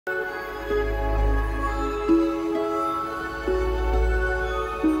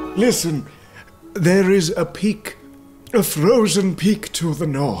Listen, there is a peak, a frozen peak to the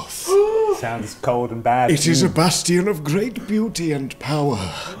north. Sounds cold and bad. It is a bastion of great beauty and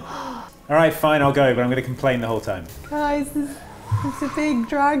power. All right, fine, I'll go, but I'm going to complain the whole time. Guys, there's a big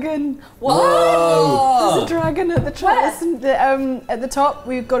dragon. Whoa! There's a dragon at the top. At the top,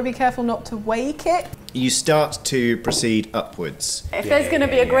 we've got to be careful not to wake it. You start to proceed upwards. If there's going to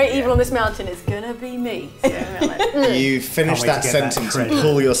be a great evil on this mountain, it's going to be me. You finish that sentence and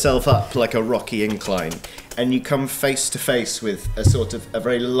pull yourself up like a rocky incline, and you come face to face with a sort of a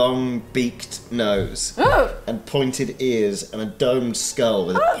very long beaked nose and pointed ears and a domed skull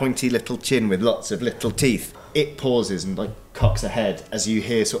with a pointy little chin with lots of little teeth. It pauses and like cocks a head as you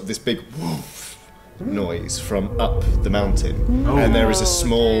hear sort of this big woof noise from up the mountain, and there is a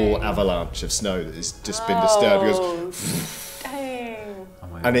small avalanche of snow that has just been disturbed. It goes, dang.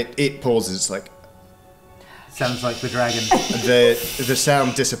 And it pauses like. Sounds like the dragon. The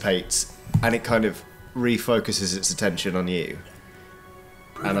sound dissipates and it kind of refocuses its attention on you.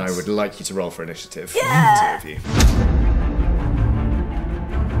 Prudence. And I would like you to roll for initiative. Yeah. The two of you.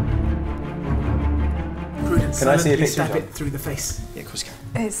 Prudence, can I see a picture stab it through the face? Yeah, of course you can.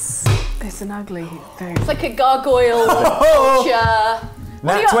 It's an ugly thing. It's like a gargoyle vulture.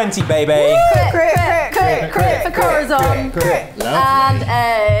 Nat 20, baby. Crit for Corazon. And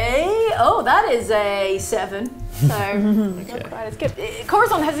that is a 7. So not quite as good.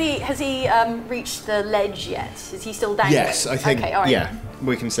 Corazon, has he reached the ledge yet? Is he still dangling? Yes, I think. Okay, all right. Yeah,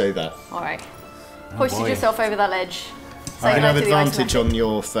 we can say that. All right. Hoisted yourself over that ledge. You have advantage on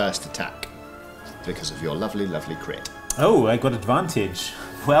your first attack because of your lovely, lovely crit. Oh, I got advantage.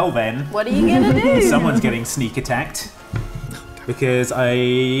 Well then. What are you gonna do? Someone's getting sneak attacked. Because I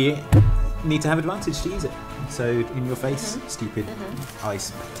need to have advantage to use it. So, in your face, stupid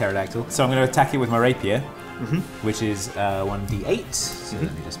ice pterodactyl. So I'm going to attack it with my rapier, which is 1d8. So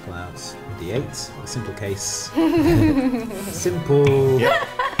let me just pull out d8. A simple case. Simple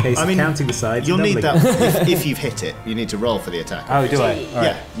case counting the sides. You'll need that if you've hit it. You need to roll for the attack. Oh, do I? All right.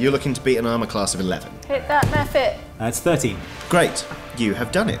 Yeah, you're looking to beat an armor class of 11. Hit that mephit. It's 13. Great, you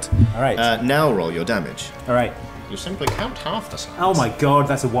have done it. All right. Now roll your damage. All right. You simply count half the size. Oh my god,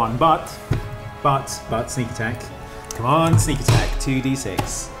 that's a 1. But, sneak attack. Come on, sneak attack.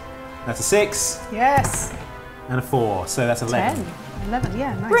 2d6. That's a 6. Yes. And a 4, so that's 11. 10. 11,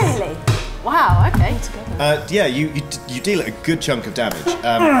 yeah, nice. Really? Wow, okay. Yeah, you deal it a good chunk of damage.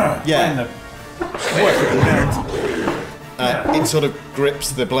 It sort of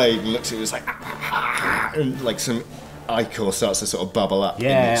grips the blade and looks at it, it's like, and like some ichor starts to sort of bubble up in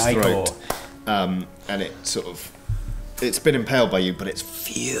its throat. And it sort of, it's been impaled by you, but it's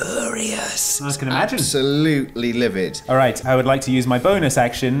furious. I can imagine. Absolutely livid. All right, I would like to use my bonus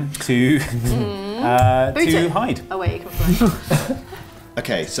action to hide. Oh wait, you can fly.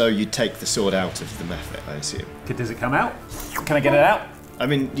 Okay, so you take the sword out of the mephit, I assume. Does it come out? Can I get it out? I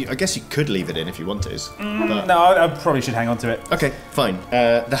mean, I guess you could leave it in if you want to. But... No, I probably should hang on to it. Okay, fine.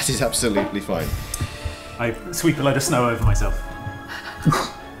 That is absolutely fine. I sweep a load of snow over myself.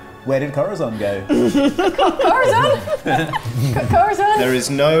 Where did Corazon go? Corazon? Corazon? There is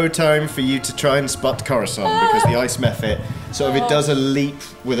no time for you to try and spot Corazon because the ice mephit it does a leap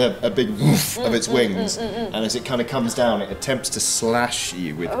with a big woof of its wings, and as it kind of comes down, it attempts to slash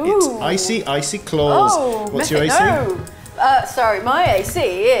you with its icy claws. What's your AC? No. Sorry, my AC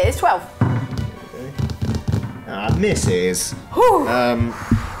is 12. Misses.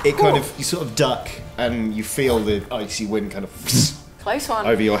 It kind of, you sort of duck and you feel the icy wind kind of close one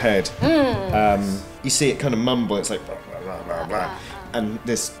over your head. You see it kind of mumble. It's like blah, blah, blah, blah. And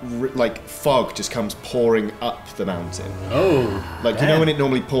this like fog just comes pouring up the mountain. Like you know when it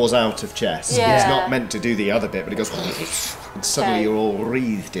normally pours out of chest. It's not meant to do the other bit, but it goes and suddenly you're all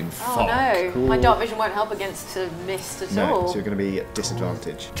wreathed in fog. Oh no, my dark vision won't help against mist at all. So you're going to be at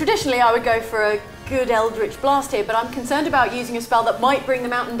disadvantage. Traditionally I would go for a good eldritch blast here, but I'm concerned about using a spell that might bring the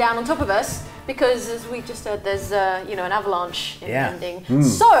mountain down on top of us. Because, as we just said, there's an avalanche impending.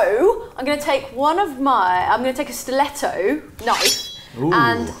 So I'm going to take I'm going to take a stiletto knife,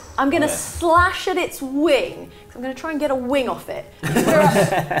 and I'm going to slash at its wing. I'm going to try and get a wing off it.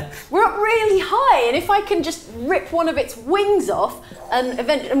 We're up really high, and if I can just rip one of its wings off,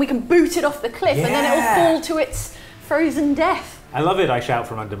 and we can boot it off the cliff, and then it'll fall to its frozen death. I love it. I shout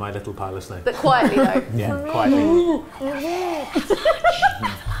from under my little pile of snow. But quietly, though. Yeah, quietly.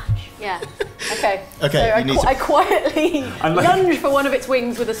 Yeah. Okay. Okay. So I quietly lunge for one of its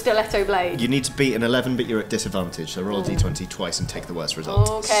wings with a stiletto blade. You need to beat an 11, but you're at disadvantage. So roll a d20 twice and take the worst result.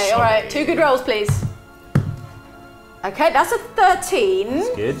 Okay. All right. 2 good rolls, please. Okay, that's a 13.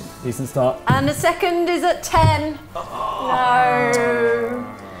 That's good. Decent start. And the second is at 10.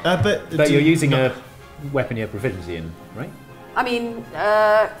 No. But you're using a weapon you have proficiency in, right? I mean,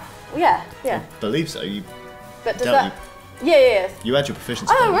 yeah. I believe so. But does that? Yeah. You add your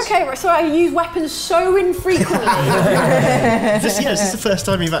proficiency. Oh, okay. Right, so I use weapons so infrequently. Is this the first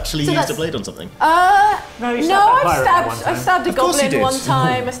time you've actually used a blade on something? No, I stabbed a goblin one did.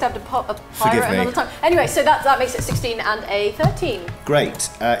 time. I stabbed a pirate another time. Anyway, so that makes it 16 and a 13. Great.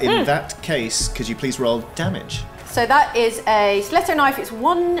 In that case, could you please roll damage? So that is a stiletto knife. It's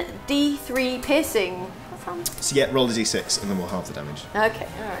 1d3 piercing. So yeah, roll the d6 and then we'll halve the damage. Okay. All right.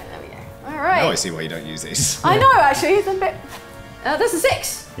 There we go. All right. Now I see why you don't use these. I know, actually. It's a bit. That's a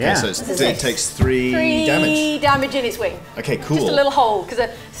 6. Yeah. Okay, so it takes 3 3 damage in its wing. Okay, cool. Just a little hole, because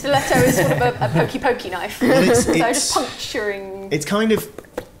a stiletto is sort of a pokey knife. Well, so just puncturing. It's kind of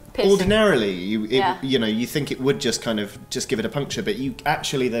piercing. Ordinarily, you think it would just give it a puncture, but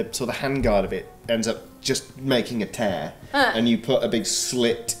the sort of handguard of it ends up just making a tear, and you put a big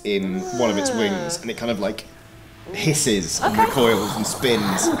slit in one of its wings, and it kind of like hisses and recoils and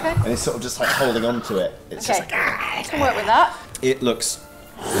spins, and it's sort of just like holding on to it. It's just like, I can work with that. It looks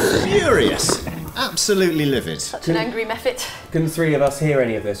furious, absolutely livid. Such an angry mephit. Can the 3 of us hear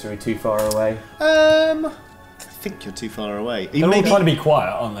any of this, or are we too far away? I think you're too far away. They're all trying to be quiet,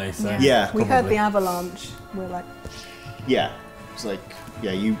 aren't they? So. Yeah. We heard the avalanche. We're like... Yeah. It's like,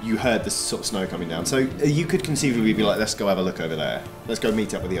 you heard the sort of snow coming down. So you could conceivably be like, let's go have a look over there. Let's go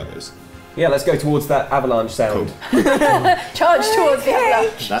meet up with the others. Yeah, let's go towards that avalanche sound. Cool. Charge towards the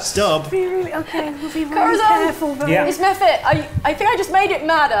avalanche. That's Dob. We'll be really Corazon, careful. Yeah. It's mephit. I think I just made it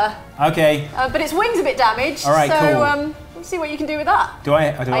madder. Okay. But its wing's a bit damaged. All right, so let's see what you can do with that. Do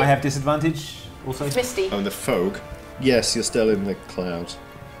I have disadvantage also? It's misty. Oh, and the fog. Yes, you're still in the cloud.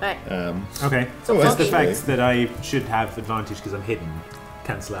 Right. Okay. So does the fact that I should have advantage because I'm hidden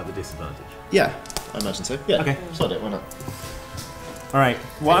cancel out the disadvantage? Yeah, I imagine so. Yeah. Okay. Sod it, why not? All right.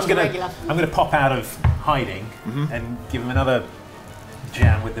 Well, I'm Regular. gonna pop out of hiding and give him another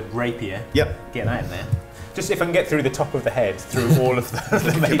jam with the rapier. Yep. Get that in there. Just if I can get through the top of the head, through all of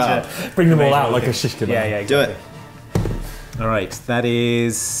the major. Bring them all major out like a things. shish kebab. Yeah, exactly. Do it. All right. That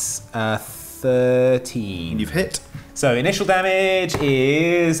is 13. You've hit. So initial damage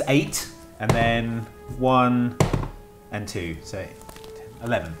is 8, and then 1 and 2, so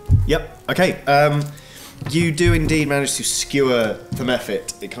 11. Yep. Okay. You do indeed manage to skewer the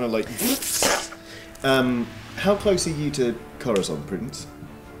mephit. It kind of like. How close are you to Corazon, Prudence?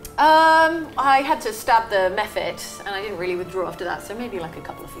 I had to stab the mephit, and I didn't really withdraw after that, so maybe like a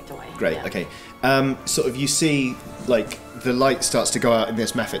couple of feet away. Great. Yeah. Okay. Sort of, you see, like the light starts to go out in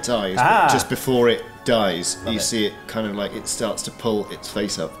this mephit's eyes, but just before it dies, you see it kind of like it starts to pull its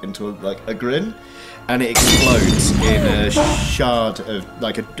face up into a grin, and it explodes in a shard of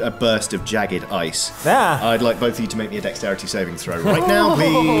like a burst of jagged ice. I'd like both of you to make me a dexterity saving throw right now,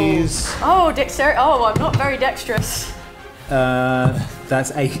 please. Oh, dexterity. Oh, I'm not very dexterous.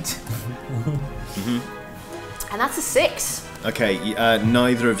 That's 8. And that's a 6. Okay,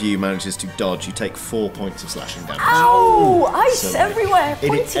 neither of you manages to dodge. You take 4 points of slashing damage. Ow! Ice So, everywhere. It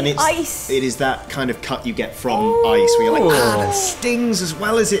Pointy ice. is that kind of cut you get from ice where you're like, that stings as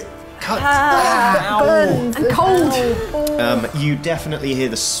well as it cuts. Burns and cold. You definitely hear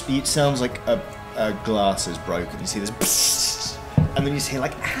this. It sounds like a glass is broken. You see this, and then you hear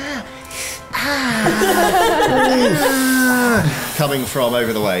like coming from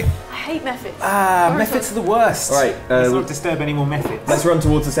over the way. I hate mephits. Mephits are the worst. All right, let's not disturb any more mephits. let's run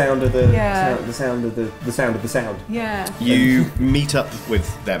towards the sound of the Yeah. sound of the sound. Yeah. You meet up with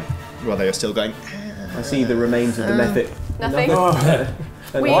them while they are still going. I see the remains of the mephit. Nothing.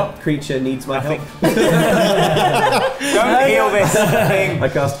 What creature needs my help? Don't heal this thing. I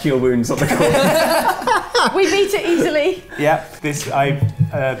cast Cure Wounds on the corpse. We beat it easily. Yeah, this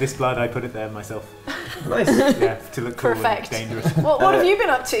blood I put it there myself. Nice. Yeah, to look cool and Perfect. dangerous. What have you been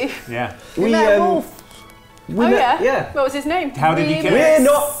up to? Yeah. We met a wolf. we Oh met- yeah. What was his name? How did you kill We're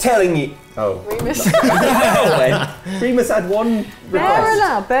not telling you. Oh. Remus. Remus had one They're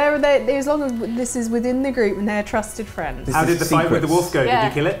request. allowed. As long as this is within the group and they're trusted friends. How did the fight with the wolf go? Yeah. Did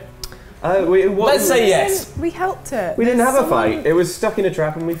you kill it? Let's say yes. We helped it. We didn't have a fight. It was stuck in a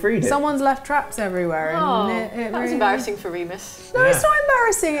trap and we freed it. Someone's left traps everywhere. Oh, And it that was really- embarrassing for Remus. No, it's not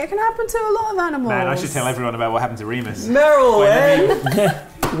embarrassing. It can happen to a lot of animals. Man, I should tell everyone about what happened to Remus. Merilwen!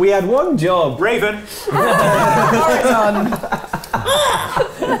 We had one job. Raven!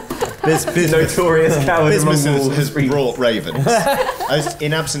 This Notorious coward among business wolves. has brought ravens.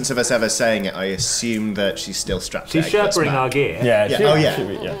 In absence of us ever saying it, I assume that she's still strapped to She's Egbert's Sherpering back. our gear. Yeah. Yeah. Should, Oh yeah. should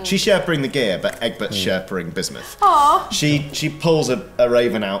we? Yeah. She's Sherpering the gear, but Egbert's Sherpering bismuth. Aw. She pulls a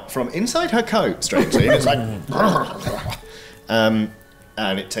raven out from inside her coat, strangely, and it's like.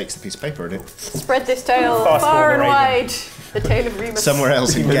 and it takes the piece of paper in it. Spread this tale Fast far and forward, wide. The tale of Remus. Somewhere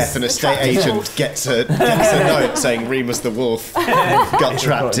else in Geth, an estate agent gets a note saying Remus the wolf got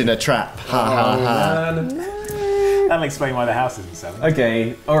trapped in a trap. Ha ha ha. That'll explain why the house isn't selling.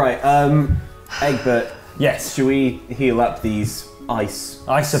 Okay, alright, Egbert, Yes. should we heal up these ice?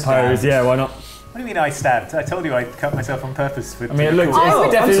 I suppose. Yeah. Why not? What do you mean I stabbed? I told you I cut myself on purpose. I mean, it looks. Oh,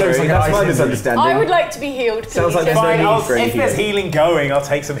 It definitely looks like that's an my ice injury. misunderstanding. I would like to be healed, please. Sounds like there's Fine, no need for any if there's healing. healing going, I'll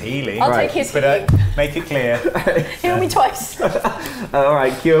take some healing. I'll take his But healing. make it clear. Heal me twice.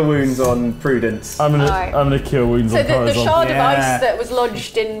 Alright, cure wounds on Prudence. I'm gonna. Alright. I'm gonna cure wounds So on the Corazon. shard of Yeah. ice that was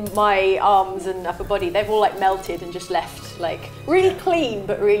lodged in my arms and upper body, they've all like melted and just left like really clean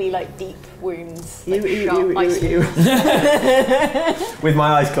but really like deep wounds. Like sharp ice wounds. With my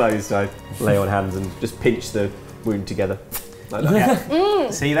eyes closed, I lay on hands and just pinch the wound together. Like that. Yeah.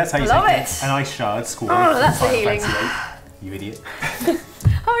 See, that's how you Love take it. an ice shard score. Oh, that's the Final healing. Fantasy VIII, you idiot.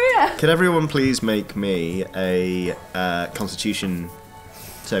 Oh yeah. Can everyone please make me a Constitution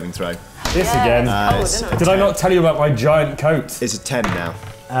saving throw? This Yeah. again. It's- didn't I? Did I not tell you about my giant coat? It's a 10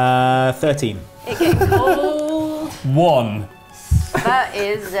 now. 13. It gets cold. 1. That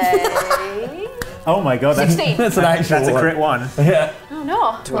is a Oh my god, that's 16. That's an actual. a crit one. Yeah. Oh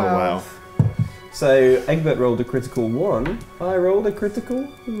no. Oh, wow. So, Egbert rolled a critical 1, I rolled a critical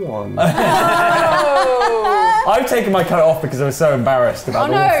 1. Oh. I've taken my coat off because I was so embarrassed about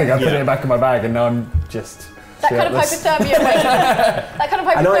Oh, the whole no. thing. I put Yeah. it back in my bag and now I'm just. That kind of shirtless.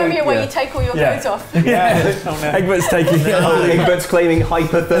 hypothermia where you take all your Yeah. clothes off. Yeah. Oh no. Egbert's taking it off. Egbert's claiming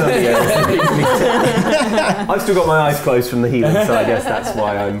hypothermia. I've still got my eyes closed from the healing, so I guess that's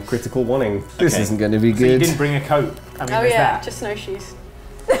why I'm critical wanting. This Okay. isn't going to be So you good. didn't bring a coat. I mean, Oh there's yeah, that. just snowshoes.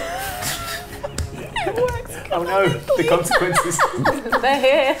 Oh no, the consequences. They're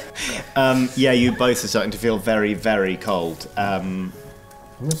here. Yeah, you both are starting to feel very, very cold. I'm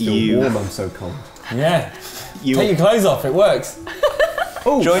still you- warm, I'm so cold. Yeah. You Take your clothes off, it works.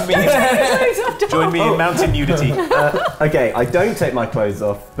 Join me. Join me in mountain nudity. Okay, I don't take my clothes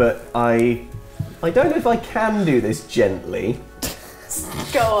off, but I don't know if I can do this gently.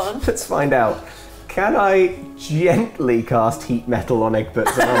 Go on. Let's find out. Can I gently cast heat metal on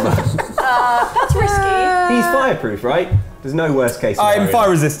Egbert's armor? That's risky. He's fireproof, right? There's no worst case scenario. I'm fire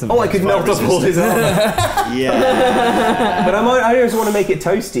resistant. Oh, I could melt up all his armor. yeah. But I just want to make it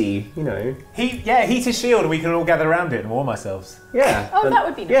toasty, you know. Heat his shield and we can all gather around it and warm ourselves. Yeah. Oh, and- that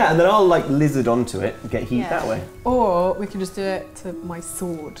would be nice. Yeah, and then I'll like lizard onto it and get heat Yeah. that way. Or we can just do it to my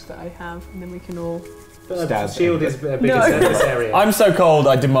sword that I have, and then we can all. Stab Shield is Egbert. a bigger surface area. I'm so cold,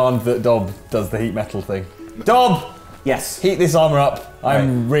 I demand that Dob does the heat metal thing. Dob! Yes. Heat this armor up.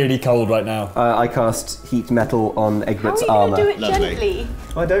 I'm really cold right now. I cast heat metal on How are Egbert's you going armor. to do it Lovely. gently?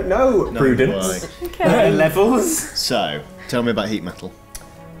 I don't know, No, Prudence. why? Okay. Levels. So, tell me about heat metal.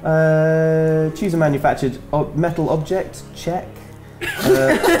 Choose a manufactured metal object. Check.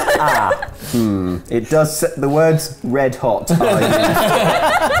 It does. The words "red hot" are used.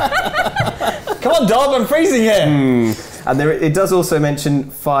 Come on, Dob, I'm freezing here! And it does also mention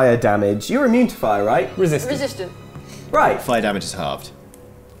fire damage. You're immune to fire, right? Resistant. Resistant. Right. Fire damage is halved.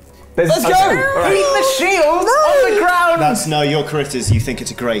 Let's go! Heat the shield on the ground. That's no, your critters. You think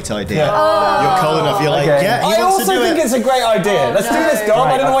it's a great idea. Yeah. You're cold enough. You're like, Okay. yeah. He I wants also to do think it. it's a great idea. Let's do this, Dob.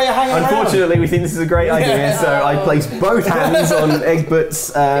 I don't know why you're hanging around. Unfortunately, we think this is a great idea, so I place both hands on Egbert's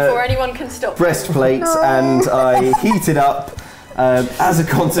Before anyone can stop. breastplate and I heat it up. As a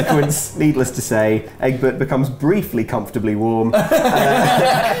consequence, needless to say, Egbert becomes briefly comfortably warm, but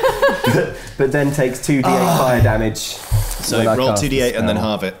then takes 2d8 fire damage. So when I roll cast the 2d8 and then spell.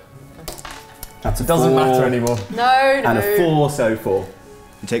 halve it. That's a Doesn't 4 matter anymore. No, and no. a 4, so 4.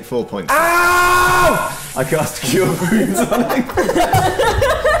 You take 4 points. I cast Cure Wounds on Egbert.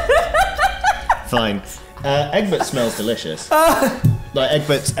 Fine. Egbert smells delicious. Like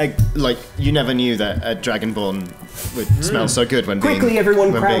Egbert's like you never knew that a dragonborn would smell so good when Quickly, being,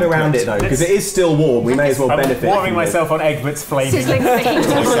 everyone when crowd being around cooked. it though, because it is still warm. We may as well I'm benefit. warming from it. myself on Egbert's flaming. Sizzling the heat.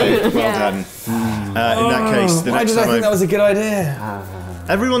 Okay, well Yeah. done. In that case, the Why next did I time think that was a good idea?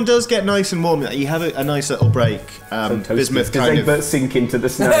 everyone does get nice and warm. You have a nice little break. Bismuth Does kind Egbert of sink into the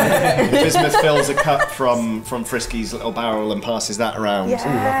snow? Bismuth fills a cup from Frisky's little barrel and passes that around. Yes.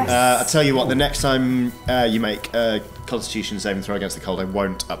 I'll tell you what. The next time you make a Constitution saving throw against the cold, I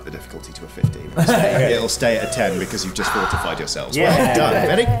won't up the difficulty to a 15. It'll stay at a 10 because you've just fortified yourselves. Yeah. Well done.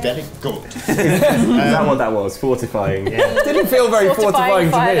 Very, very good. Is that what that was? Fortifying. It didn't feel very fortifying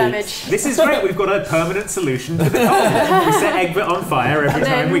to fire me. damage. This is great. We've got a permanent solution to the cold. We set Egbert on fire every And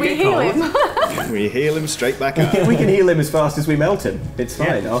time then we we get heal cold. him. We heal him straight back up. We can heal him as fast as we melt him. It's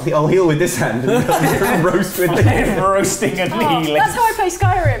fine. Yeah. I'll heal with this hand and roast with the Roasting and healing. That's how I play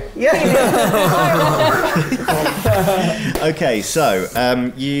Skyrim. Okay, so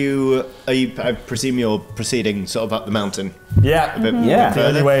I presume you're proceeding sort of up the mountain. Yeah. A bit Yeah. The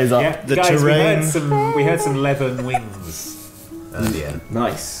only way is up. The guys, terrain. we heard some leathern wings earlier. I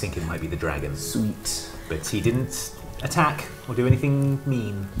Nice. think it might be the dragon. Sweet. But he didn't attack or do anything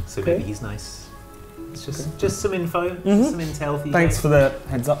mean, so Okay. maybe he's nice. It's just some info, some intel for you Thanks guys. for the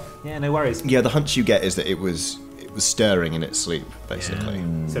heads up. Yeah, no worries. Yeah, the hunch you get is that it was stirring in its sleep, basically.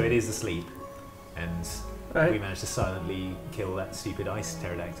 Yeah. So it is asleep, and Right. we managed to silently kill that stupid ice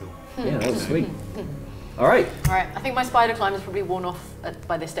pterodactyl. Yeah, that was sweet. All right. Alright, I think my spider climb is probably worn off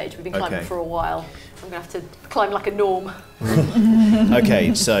by this stage. We've been climbing Okay. for a while. I'm going to have to climb like a norm.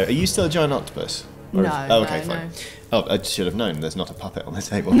 Okay, so are you still a giant octopus? Or No, oh, okay, no, fine. no. Oh, I should have known. There's not a puppet on the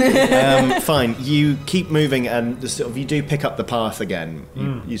table. Fine. You keep moving, and you do pick up the path again.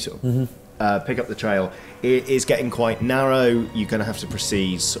 You sort of pick up the trail. It is getting quite narrow. You're going to have to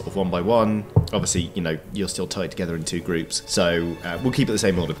proceed sort of one by one. Obviously, you're still tied together in two groups. So we'll keep it the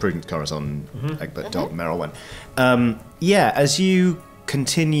same order: Prudence, Corazon, Egbert, Dob, Merilwen. As you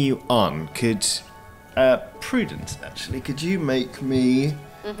continue on, could Prudence actually? Could you make me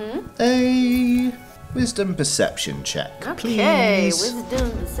a wisdom perception check, Okay, please?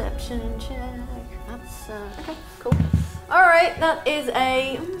 wisdom perception check. That's okay, cool. Alright, that is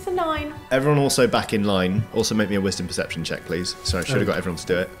it's a 9. Everyone also back in line. Also make me a wisdom perception check, please. Sorry, I should have got everyone to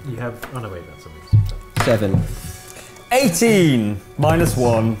do it. You have. Oh no, wait, that's something. 7. 18 minus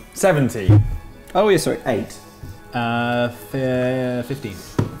 1, 17. Oh, yeah, sorry. 8. 15.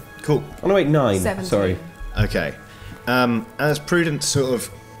 Cool. Oh, no, wait, 9. 17. Sorry. Okay. As Prudence sort of,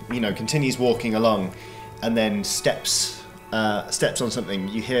 continues walking along, and then steps on something,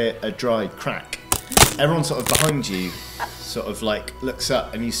 you hear a dry crack. Everyone sort of behind you, sort of like looks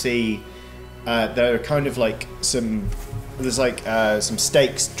up, and you see there are kind of like some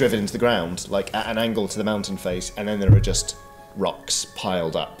stakes driven into the ground, like at an angle to the mountain face, and then there are just rocks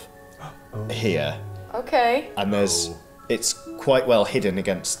piled up here. Okay. And it's quite well hidden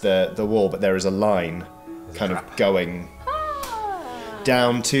against the wall, but there is a line kind of going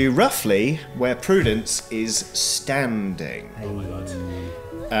down to roughly where Prudence is standing. Oh my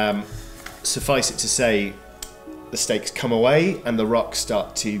god. Suffice it to say, the stakes come away and the rocks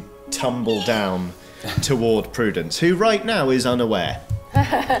start to tumble down toward Prudence, who right now is unaware. Oh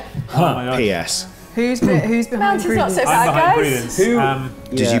my god. P.S. Who's behind Mountain's not Prudence? so I'm bad, behind guys. Prudence.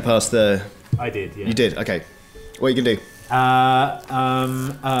 Who- Did Yeah. you pass the... I did, yeah. You did, okay. What are you going to do?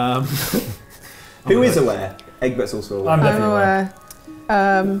 Who is aware? Egbert's also aware. I'm I'm definitely aware.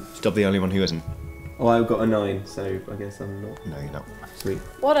 aware. Stop the only one who isn't. Oh, I've got a 9, so I guess I'm not. No, you're not. Sweet.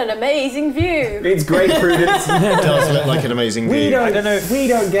 What an amazing view. It's great, Prudence. It does look like an amazing view. We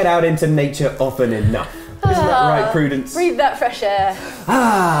don't get out into nature often enough. Isn't that right, Prudence? Breathe that fresh air.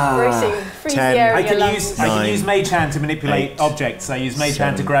 Bracing. Freeze 10. the air I in your can lungs. use I can use Mage Hand to manipulate 8, objects. I use Mage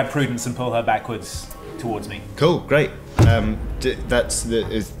Hand to 7. grab Prudence and pull her backwards towards me. Cool, great.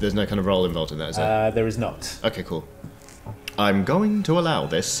 There's no kind of roll involved in that, is there? There is not. Okay, cool. I'm going to allow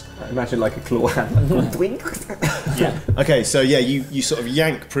this. Imagine like a claw hand. Twink. Yeah. Okay, so yeah, you sort of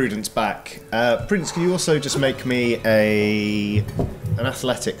yank Prudence back. Prudence, can you also just make me an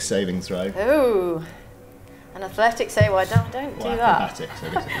athletics saving throw? Ooh. An athletic save. Well, don't do Well, that. acrobatics, I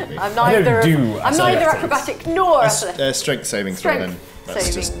guess it would be. I'm I don't neither, do I'm neither athletics. acrobatic nor athletic. Strength saving throw then. Strength That's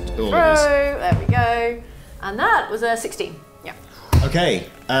saving just throw. all it is. There we go. And that was a 16. Yeah. Okay,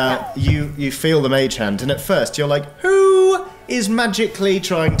 you feel the mage hand, and at first you're like, who is magically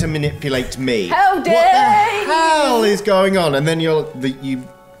trying to manipulate me? How What dare the hell is going on? And then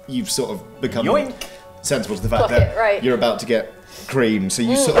you've sort of become Yoink. sensible to the fact Clock that it, right. you're about to get creamed, so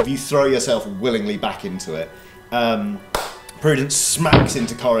you throw yourself willingly back into it. Prudence smacks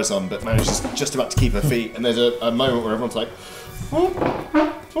into Corazon, but manages just about to keep her feet, and there's a moment where everyone's like,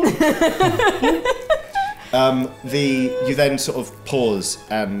 you then sort of pause,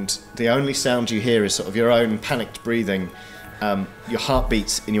 and the only sound you hear is sort of your own panicked breathing, your heart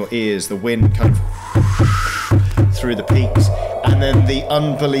beats in your ears, the wind kind of through the peaks, and then the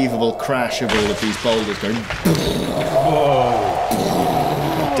unbelievable crash of all of these boulders going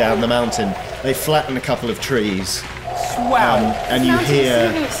down the mountain. They flatten a couple of trees, and you Mountain's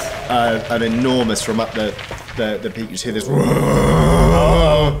hear serious. an enormous from up the the peak, you just hear this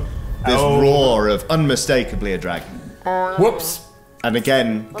roar of unmistakably a dragon. Whoops. And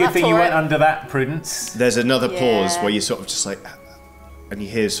again, Good thing you went under that, Prudence. there's another pause where you sort of just like, and you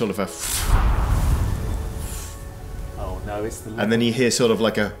hear sort of a, Oh no, it's the. and then you hear sort of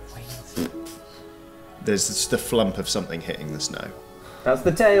like a, there's just the flump of something hitting the snow. That's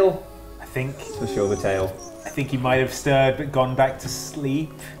the tail. I think. For sure, the tail. I think he might have stirred but gone back to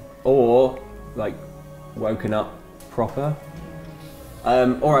sleep. Or, like, woken up proper.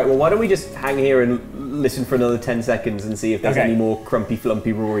 Alright, well, why don't we just hang here and listen for another 10 seconds and see if there's any more crumpy,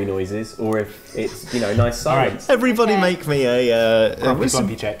 flumpy, roary noises, or if it's, nice silence. Everybody make me a Crumpy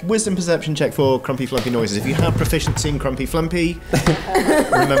flumpy check. wisdom perception check for crumpy flumpy noises. If you have proficiency in crumpy flumpy,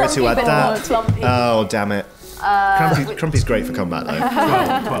 remember to add that. Oh, damn it. Crumpy's great for combat though.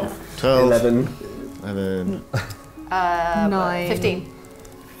 12. 11. 9. 15.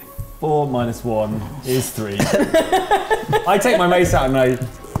 4 minus 1 is 3. I take my mace out and I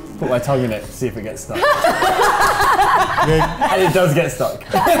put my tongue in it to see if it gets stuck. And it does get stuck.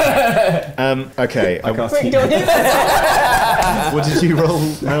 Okay. I cast heat. What did you roll,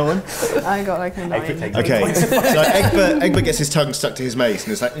 Merilwen? I got like a 9. Okay. So Egbert gets his tongue stuck to his mace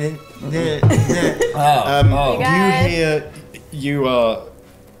and it's like.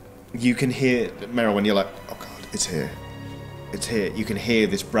 You can hear Merilwen. You're like, oh god, it's here. It's here. You can hear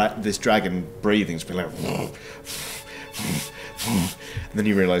this dragon breathing. It's been like, and then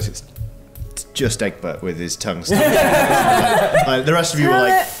you realise it's just Egbert with his tongue stuck. The rest of you are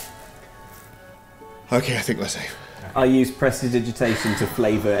like, okay, I think we're safe. I use prestidigitation to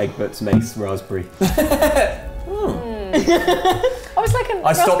flavour Egbert's mace raspberry. I was like a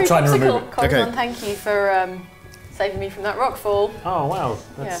I stopped raspberry trying to remove popsicle. it. Corazon, Okay. thank you for saving me from that rock fall. Oh wow,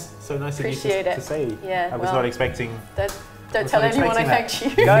 that's so nice of you Appreciate to it. say. Yeah, I was well, not expecting. Don't tell anyone I thanked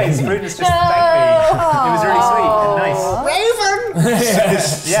you. Guys, Prudence just thanked me. It was really sweet and nice. Raven!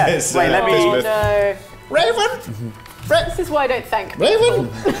 Yeah. Wait, let me. Oh no. Raven! This is why I don't thank me. Raven!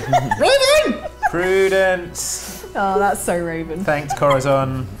 Raven! Prudence Oh, that's so Raven. thanked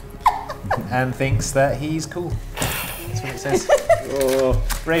Corazon and thinks that he's cool. That's what it says.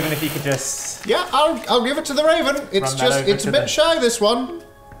 Raven, if you could just. Yeah, I'll give it to the Raven. It's a bit shy, this one.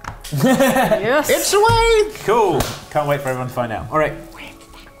 Yes. It's away! Cool. Can't wait for everyone to find out. All right.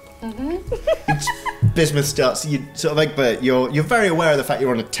 Bismuth starts. You sort of Egbert. You're very aware of the fact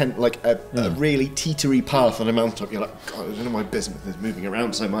you're on a tent, like a really teetery path on a mountaintop. You're like, God, I don't know why Bismuth is moving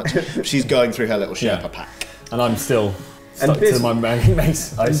around so much. She's going through her little Sherpa pack. And I'm still stuck to my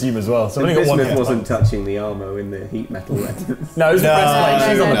mace, I assume, as well. So I've only got one Bismuth hit. wasn't touching the armour in the heat metal weapons. No, it was the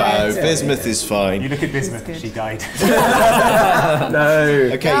breastplate. She's on the back. No, Bismuth is fine. You look at Bismuth, she died. No.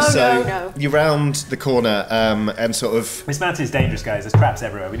 Okay, No. you round the corner and sort of. This mountain is dangerous, guys. There's traps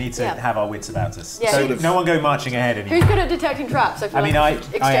everywhere. We need to have our wits about us. Yeah. So Sort of. No one go marching ahead anymore. Who's good at detecting traps? I feel I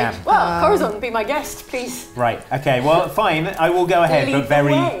like mean, I am. Well, Corazon, be my guest, please. Right. Okay. Well, fine. I will go ahead, Lead but the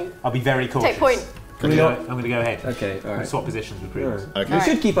way. I'll be very cautious. Take point. I'm going to go ahead. Okay, We'll alright. swap positions with Prudence. Okay. We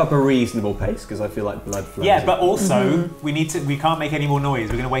should keep up a reasonable pace because I feel like blood flows. Yeah, but also we can't make any more noise.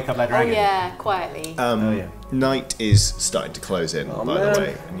 We're going to wake up that Oh dragon. yeah, quietly. Night is starting to close in, by man. the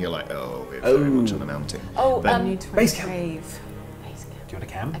way, and you're like, oh, we're very much on the mountain. Oh, But- I need to find a cave. Do you want a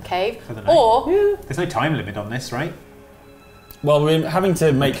camp? a cave. For the night? Or There's no time limit on this, right? Well, we're having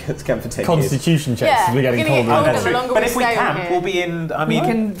to make Let's camp for 10 years. constitution checks because we're getting gonna get colder. older the longer But we if we stay on camp, here. we'll be in. I We mean,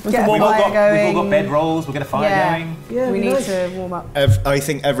 can get a we've all fire got going. bed rolls. We'll get a fire going. Yeah, we need nice. to warm up. I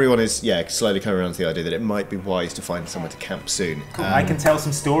think everyone is, slowly coming around to the idea that it might be wise to find somewhere to camp soon. I can tell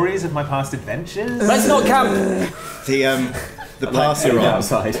some stories of my past adventures. Let's not camp! The path you're on,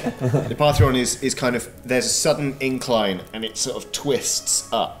 outside. the path you're on is kind of, there's a sudden incline and it sort of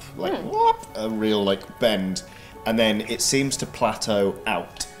twists up, like whoop, a real like bend, and then it seems to plateau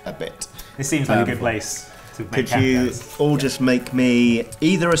out a bit. This seems like a good place to make Could camp, you guys. all just make me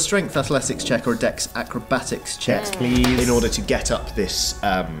either a strength athletics check or a dex acrobatics check, please, in order to get up this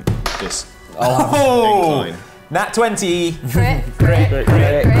Oh! incline? Nat 20. crit.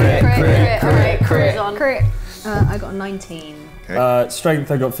 Alright, Corazon. Crit. I got a 19.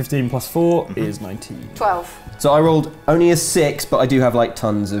 Strength, I got 15 plus 4 is 19. 12. So I rolled only a 6, but I do have like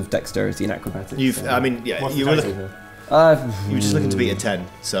tons of dexterity and acrobatics. You What's were the looking, total? you were just looking to beat a 10.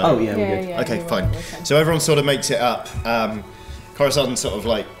 So Oh yeah, we're good. okay, fine. So everyone sort of makes it up. Corazon sort of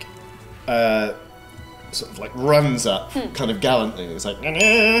like runs up, kind of gallantly. It's like, and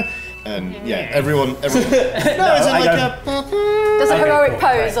everyone. No, it's like Does a heroic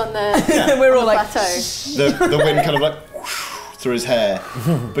pose on the We're all like, plateau. the wind kind of like through his hair.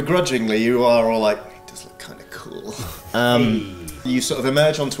 Begrudgingly, you are all like, he does look kind of cool. You sort of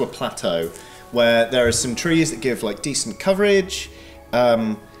emerge onto a plateau where there are some trees that give like decent coverage.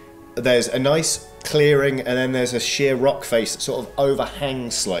 There's a nice clearing, and then there's a sheer rock face that sort of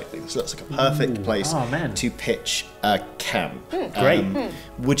overhangs slightly. So that's like a perfect place to pitch a camp. Great.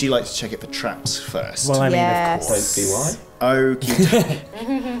 Would you like to check it for traps first? Well, I mean, of course. Don't see why. Okay.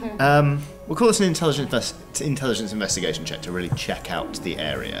 We'll call this an intelligence investigation check to really check out the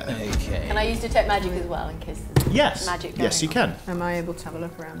area. Okay. Can I use detect magic as well in case there's Yes. magic? Yes, you can. Am I able to have a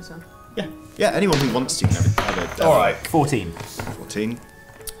look around as well? Yeah. Anyone who wants to can have a All right. 14. 14.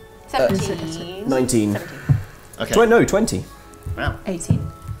 17. 19. 17. Okay. No, 20. Wow. 18.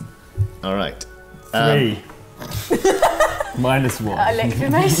 All right. 3. -1. Electro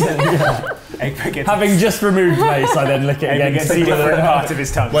Mason. Egbert gets Having just removed mace, I then lick it again to gets a see whether different part of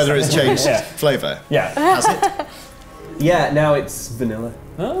his tongue. Whether it's changed Yeah. flavour. Yeah. Has it? Yeah, now it's vanilla.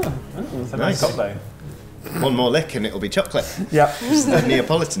 It's a nice combo. One more lick and it'll be chocolate. Yeah. It's the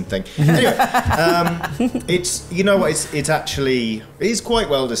Neapolitan thing. Anyway, it's, you know what, it is quite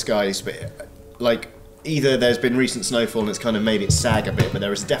well disguised, but like either there's been recent snowfall and it's kind of made it sag a bit, but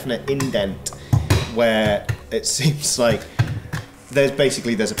there is a definite indent where it seems like there's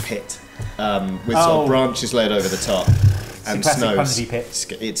a pit with sort of branches laid over the top and classic snow. pungy pit.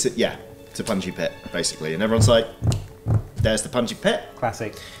 It's a pungy pit basically, and everyone's like, "There's the pungy pit."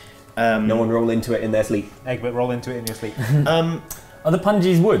 Classic. No one roll into it in their sleep. Egbert, roll into it in your sleep. Are the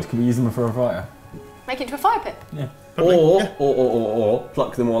pungies wood? Can we use them for a fire? Make it into a fire pit. Yeah. Probably, Or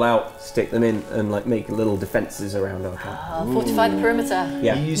pluck them all out, stick them in, and like make little defences around our camp. Fortify the perimeter.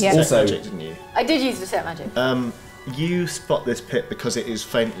 Yeah. You used Yeah. detect Also- magic, didn't you? I did use detect magic. You spot this pit because it is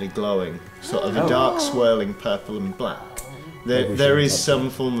faintly glowing, sort of a dark swirling purple and black. There is some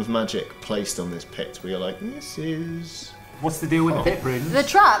form of magic placed on this pit where you're like, this is... What's the deal with the pit, Prudence? The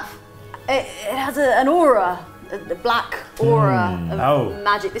trap, it has an aura, a black aura of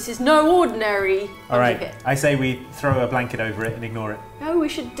magic. This is no ordinary All right. pit. I say we throw a blanket over it and ignore it. No, we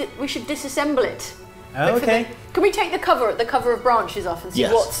should disassemble it. Oh, okay. Can we take the cover of branches off and see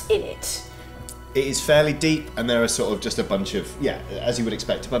Yes. what's in it? It is fairly deep, and there are sort of just a bunch of, as you would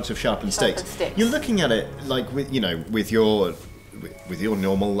expect, a bunch of sharpened sticks. You're looking at it like with your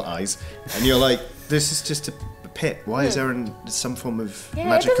normal eyes, and you're like, this is just a pit. Why is there some form of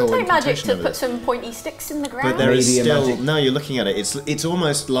magical it doesn't take magic incantation to of it? put some pointy sticks in the ground. But there is Maybe a still magic- no. You're looking at it. It's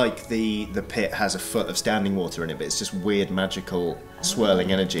almost like the pit has a foot of standing water in it, but it's just weird magical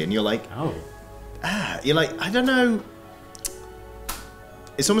swirling energy, and you're like, I don't know.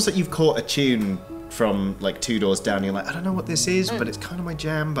 It's almost like you've caught a tune from like 2 doors down. You're like, I don't know what this is, but it's kind of my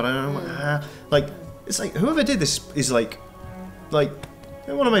jam. But I don't know what. Like, it's like whoever did this is like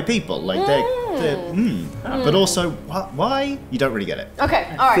they're one of my people. Like But also, why? You don't really get it.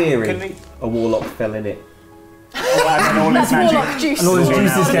 Okay, all right. Theory, a warlock fell in it. That's warlock juice. And all those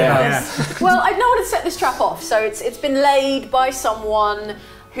juices came out. Well, I know how to set this trap off. So it's been laid by someone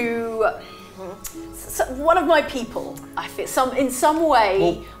who, one of my people. I feel in some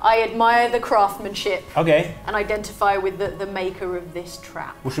way, I admire the craftsmanship. Okay. And identify with the maker of this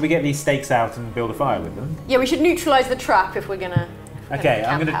trap. Well, should we get these stakes out and build a fire with them? Yeah, we should neutralise the trap if we're gonna. Okay,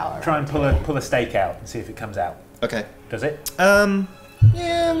 I'm gonna try and pull a stake out and see if it comes out. Okay. Does it?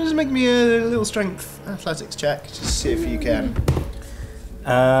 Just make me a little strength athletics check. Just see if you can.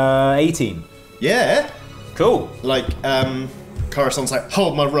 18. Yeah. Cool. Like, Corazon's like,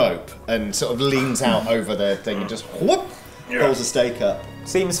 hold my rope, and sort of leans out over the thing and just whoop, pulls a stake up.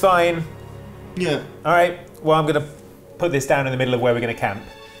 Seems fine. Yeah. All right. Well, I'm gonna put this down in the middle of where we're gonna camp.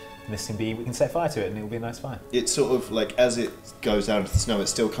 And this can be, we can set fire to it, and it'll be a nice fire. It's sort of like as it goes down to the snow, it's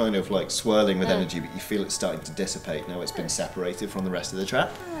still kind of like swirling with energy, but you feel it's starting to dissipate now. It's been separated from the rest of the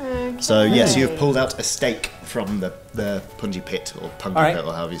trap. Okay. So yes, you've pulled out a stake from the pungy pit or pungy pit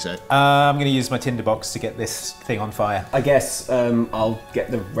or however you say. I'm going to use my tinderbox to get this thing on fire. I guess I'll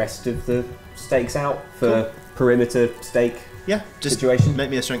get the rest of the stakes out for perimeter stake. Yeah, just situation.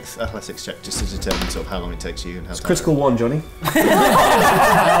 Make me a strength athletics check just to determine sort of how long it takes you and how. It's critical 1, Johnny.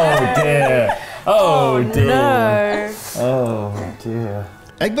 Oh dear. Oh dear. No. Oh dear.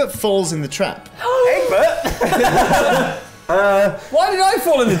 Egbert falls in the trap. Egbert? Why did I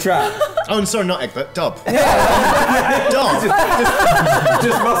fall in the trap? Oh, I'm sorry, not Egbert. Dob. Dob.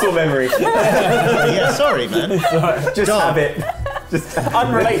 Just muscle memory. Yeah, sorry, man. Just Dob. habit. Just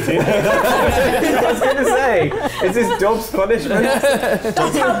unrelated. I was going to say, is this Dob's punishment?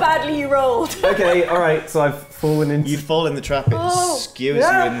 That's how badly you rolled. Okay, all right. So I've fallen into. You fall in the trap. It skewers you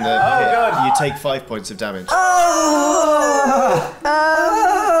in the pit. God. You take 5 points of damage. Don't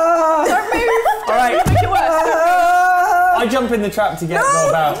move. All right. Make it worse. I jump in the trap to get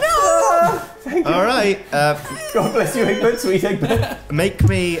Bob out. All right. God bless you, Egbert. Sweet Egbert. Make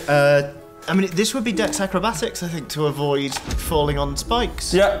me a I mean, this would be Dex Acrobatics, I think, to avoid falling on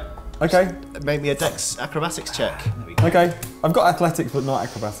spikes. Yeah. Okay. Make me a Dex Acrobatics check. Okay. I've got athletics, but not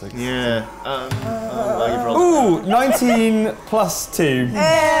acrobatics. Yeah. Ooh, 19 plus 2.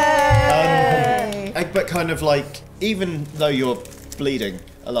 Hey! Egbert kind of like, even though you're bleeding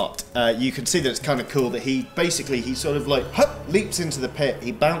a lot, you can see that it's kind of cool that he sort of like leaps into the pit.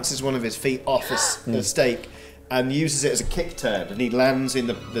 He bounces one of his feet off a stake and uses it as a kick turn, and he lands in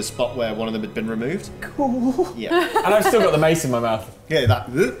the spot where one of them had been removed. Cool. Yeah. And I've still got the mace in my mouth. Yeah,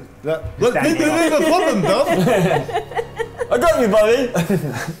 that. Look, problem, Dom. I got you, buddy.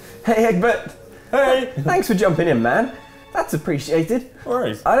 Hey, Egbert. Hey. Thanks for jumping in, man. That's appreciated. No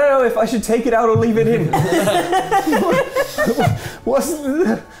worries. I don't know if I should take it out or leave it in. I'm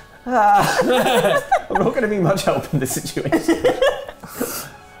not going to be much help in this situation.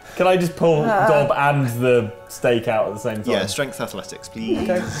 Can I just pull Dob and the stake out at the same time? Yeah, strength athletics, please.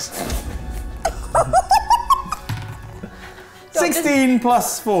 Okay. 16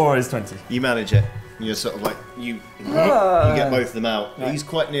 plus 4 is 20. You manage it. You're sort of like, you get both of them out. Right. He's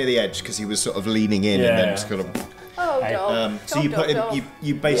quite near the edge because he was sort of leaning in and then just kind of... Oh, Dob. So you put him,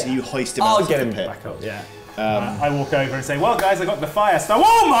 you basically you hoist him out I'll of get the him pit. back up, yeah. I walk over and say, well, guys, I got the fire stuff.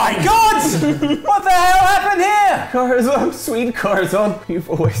 Oh, my God! What the hell happened here? Corazon, sweet Corazon, you've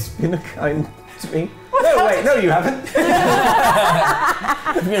always been kind to me. No, you haven't.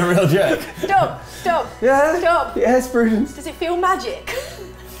 You've been a real jerk. Dob. Yeah? Dob. Yes, Prudence. Does it feel magic?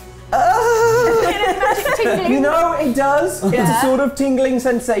 Magic tingling? You know, it does. It's a sort of tingling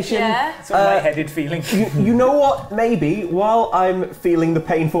sensation. Yeah. Sort of lightheaded feeling. You know what? Maybe while I'm feeling the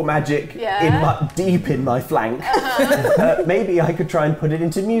painful magic deep in my flank, maybe I could try and put it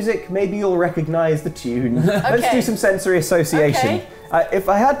into music. Maybe you'll recognise the tune. Let's do some sensory association. Okay. If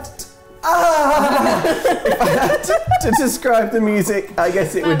I had to describe the music, I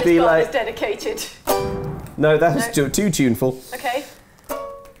guess it would be like. Was dedicated. No, that was too tuneful. Okay.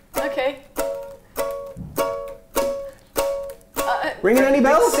 Ringing any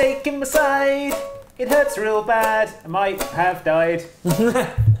bells? Stake in my side. It hurts real bad. I might have died. Did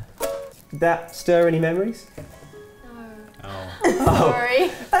that stir any memories? Sorry.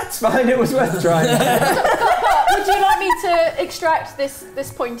 That's fine, it was worth trying. Would you like me to extract this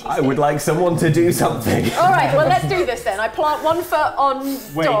pointy stick? I would like someone to do something. Alright, well let's do this then. I plant one foot on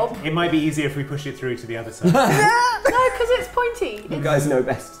Dob. It might be easier if we push it through to the other side. No, because it's pointy. You guys know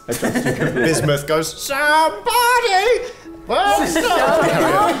best. I trust you. Bismuth goes, somebody! Well,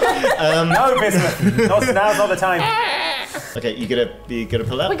 No, Bismuth. Now's not the time. Okay, you gonna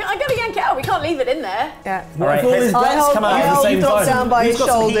pull out? I gotta yank it out. We can't leave it in there. Yeah. All right, his guts come out at the same Dob time. down by his got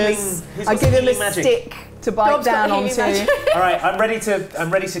some shoulders. healing- I give him a magic. stick to bite Dob's got down healing onto. magic. All right, I'm ready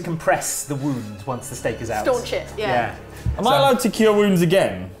to compress the wound once the stake is out. Staunch it, yeah. Am I allowed to cure wounds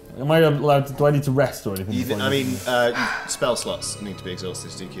again? Am I allowed to, do I need to rest or anything? Spell slots need to be exhausted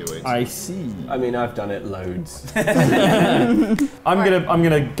to do cure wounds. I see. I mean, I've done it loads. I'm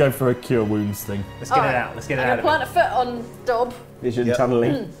gonna go for a cure wounds thing. Let's get it out. Let's get it I'm out gonna of plant a foot on Dob. Vision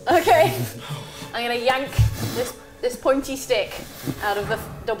tunneling. Okay. I'm gonna yank this pointy stick out of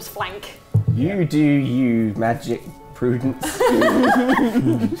Dob's flank. You do you, magic Prudence.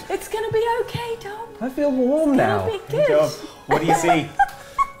 It's gonna be okay, Dob. I feel warm now. It'll be it. good. Job. What do you see?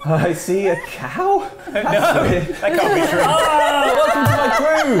 I see a cow. No, that can't be true. Welcome to my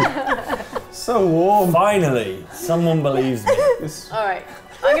crew. So warm. Finally, someone believes me. Alright.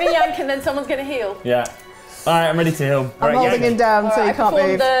 I'm gonna yank and then someone's gonna heal. Yeah. All right, I'm ready to heal. I'm holding him down so he I can't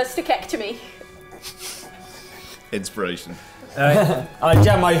perform move. the stickectomy. Inspiration. I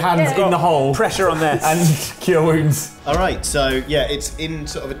jam my hands in the hole. Pressure on there. And cure wounds. All right, so yeah, it's in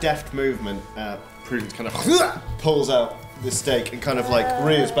sort of a deft movement. Prudence kind of pulls out the stake and kind of like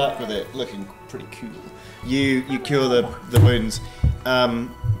rears back with it, looking pretty cool. You cure the wounds,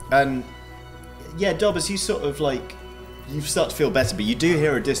 and yeah, Dob, as you sort of like you start to feel better, but you do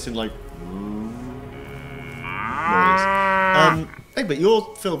hear a distant like noise. But you're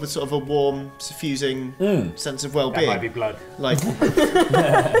filled with sort of a warm, suffusing sense of well-being. That might be blood. Like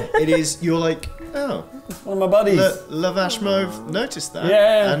it is. You're like, oh, One of my buddies. Lavashmove noticed that,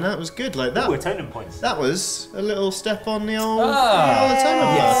 and that was good. Like that. Ooh, atonement points. That was a little step on the old, Ah.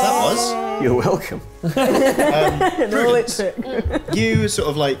 That was. You're welcome. Prudence. You sort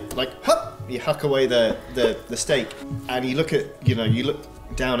of like hup, you huck away the stake, and you look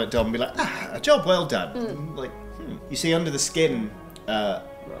down at Dom and be like, a job well done. Like you see under the skin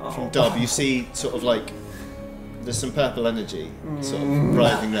from Dob, you see sort of like there's some purple energy sort of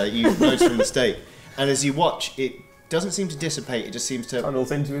writhing there. You notice from the stake, and as you watch, it doesn't seem to dissipate. It just seems to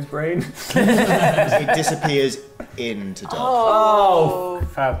Tunnels into his brain. it disappears into Dob. Oh.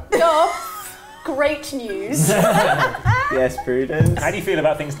 Fab. Dob, great news. Yes, Prudence. How do you feel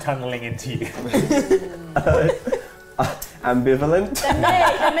about things tunneling into you? Ambivalent. There may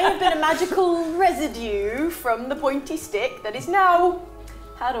have been a magical residue from the pointy stick that is now,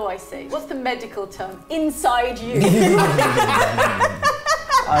 how do I say, what's the medical term? Inside you.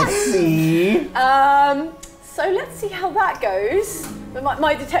 I see. So let's see how that goes. But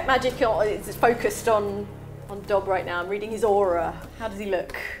my detect magic is focused on Dob right now. I'm reading his aura. How does he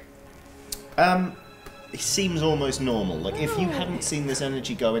look? He seems almost normal. Like, if you hadn't seen this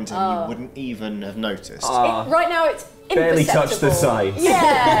energy go into him, you wouldn't even have noticed. Right now it's Barely imperceptible. touched the sides.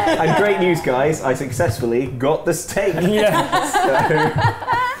 Yeah. And great news, guys. I successfully got the stake. Yeah.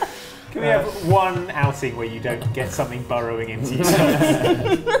 Can we have one outing where you don't get something burrowing into you?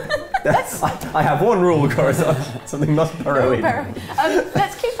 I have one rule, Corazon. Something must burrow in.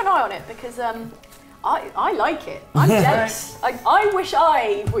 Let's keep an eye on it because I like it. I'm jealous. I wish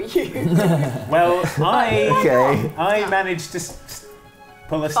I were you. Well, Okay. I managed to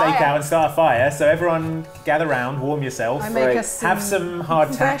pull a stake Fire. out and start a fire, so everyone gather round, warm yourself, I make Right. us have some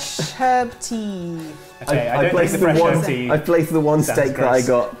hardtack. fresh herb tea. Okay, I don't think placed the the fresh one. herb tea. I placed the one Sounds stake that I gross.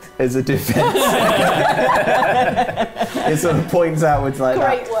 got as a defense. It sort of points outwards like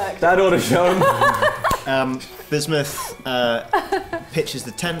Great that. work. That ought to show him. Bismuth pitches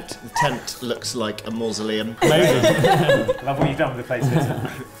the tent. The tent looks like a mausoleum. Love what you've done with the place, Vincent.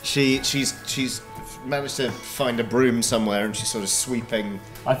 She's managed to find a broom somewhere and she's sort of sweeping.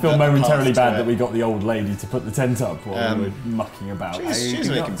 I feel the momentarily path to bad it. that we got the old lady to put the tent up while we were mucking about. She's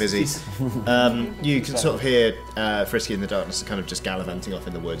making busy. You can sort of hear Frisky in the darkness, kind of just gallivanting off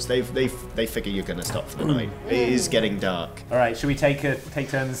in the woods. They figure you're going to stop for the night. It is getting dark. All right, should we take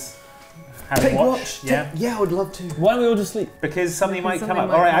turns having watch? Yeah. Yeah, I would love to. Why don't we all just sleep? Because something might come something up.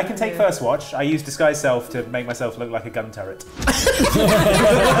 might All right, I come can up, take yeah. first watch. I use disguise self to make myself look like a gun turret.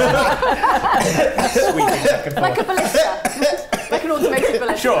 Sweeping back and Like a forth. ballista. Like an automated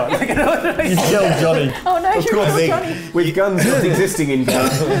ballista. Sure. Like an You killed Johnny. Oh no, you course. killed Johnny. With guns not existing in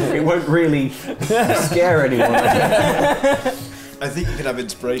guns, it won't really scare anyone. I think you can have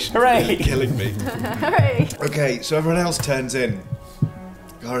inspiration Hooray! for killing me. Hooray. Okay, so everyone else turns in.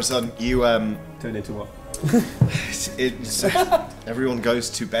 Corazon, you Turn into what? everyone goes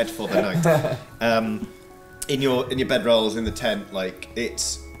to bed for the night. In your bedrolls in the tent, like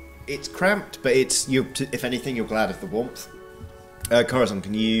it's cramped, but it's you. If anything, you're glad of the warmth. Corazon,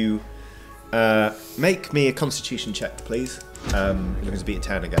 can you make me a Constitution check, please? You're looking to beat a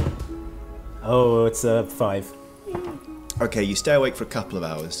 10 again. Oh, it's a 5. Okay, you stay awake for a couple of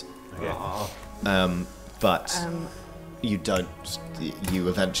hours. Okay. But you don't. You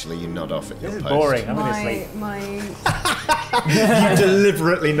eventually nod off at your This is post. boring. I'm going to sleep. You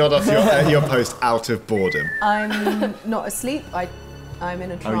deliberately nod off your post out of boredom. I'm not asleep. I'm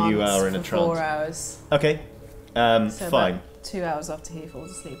in a trance you are in a for 4 trance. hours. Okay, So fine. about 2 hours after he falls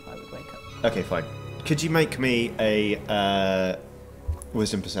asleep, I would wake up. Okay, fine. Could you make me a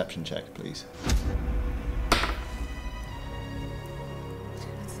wisdom perception check, please?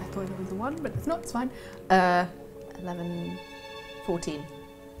 I thought it was the 1, but it's not. It's fine. 11, 14.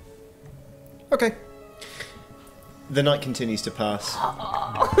 Okay. The night continues to pass.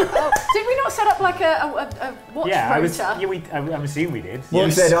 Did we not set up like a watch Yeah, rotor? I'm assuming we did.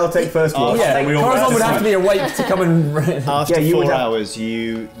 Well, said I'll take first watch. Yeah, we all Corazon went would to have to be awake to come and. After Yeah, you would 4 have- hours,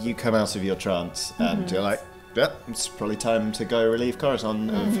 you come out of your trance and you're like, yep, it's probably time to go relieve Corazon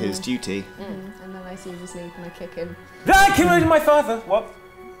of his duty. And then I see him asleep and I kick him. Ah, killed my father. What?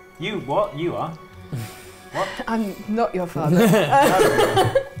 You are? I'm not your father.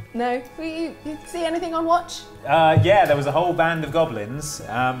 No. You see anything on watch? Yeah, there was a whole band of goblins,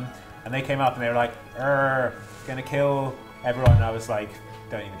 and they came up and they were like, gonna kill everyone. And I was like,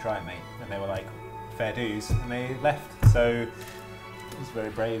 don't even try it, mate. And they were like, fair dues, and they left. So it was very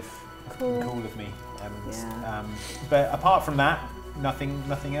brave, Cool. cool of me. And, Yeah. but apart from that,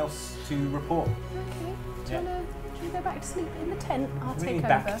 nothing else to report. Okay. Do Yeah. you want to go back to sleep in the tent? I'll Really take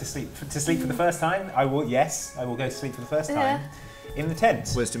back over. to sleep for the first time. I will. Yes, I will go to sleep for the first time in the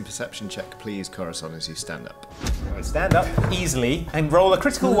tent. Wisdom perception check, please, Corazon, as you stand up. I stand up easily and roll a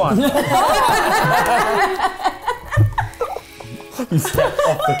critical 1. You step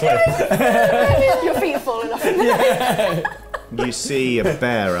off the cliff. Your feet are falling off. You see a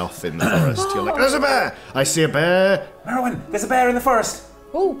bear off in the forest. You're like, there's a bear! I see a bear! Merilwen, there's a bear in the forest.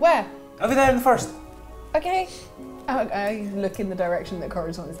 Oh, where? Over there in the forest. Okay. I look in the direction that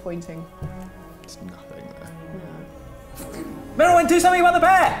Corazon is pointing. There's nothing there. Merilwen, do something about the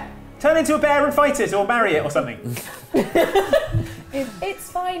bear! Turn into a bear and fight it, or marry it, or something. It's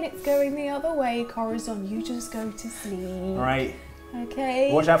fine, it's going the other way, Corazon. You just go to sleep. All right.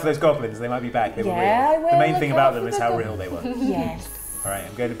 Okay. Watch out for those goblins. They might be back. They were real. I will. The main look thing out about for them is the how real they were. Yes. All right,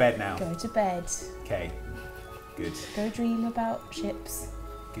 I'm going to bed now. Go to bed. Okay. Good. Go dream about ships.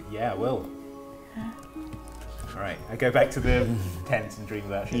 Good. Yeah, I will. All right, I go back to the tent and dream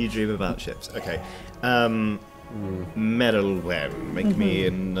about ships. You dream about ships. Okay. Merilwen, make me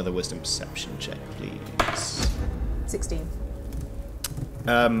another wisdom perception check, please. 16.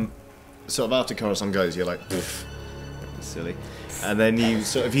 Sort of after Corazon goes, you're like, oof, that's silly. And then you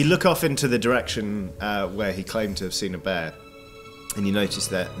you look off into the direction where he claimed to have seen a bear, and you notice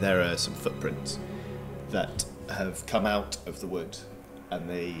that there are some footprints that have come out of the wood, and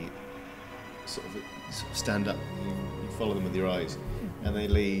they sort of stand up. You follow them with your eyes, and they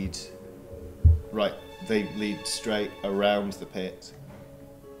lead straight around the pit,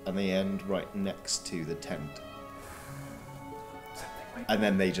 and they end right next to the tent. And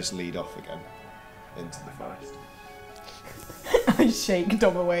then they just lead off again into the forest. I shake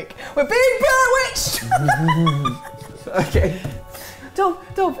Dom awake. We're being bewitched! Okay. Dom,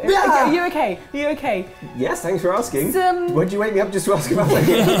 Yeah. are you okay? Are you okay? Yes, thanks for asking. Some- Why'd you wake me up just to ask about that?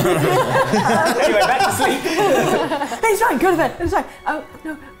 Anyway, back to sleep. It's fine, go to bed. It's fine.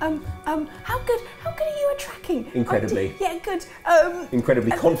 How good are you at tracking? Incredibly. Yeah, good.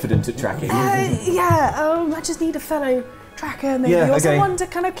 Incredibly confident at tracking. I just need a fellow tracker, maybe, Yeah, or okay. someone to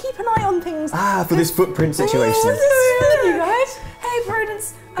kind of keep an eye on things. For this footprint situation. You guys? Hey,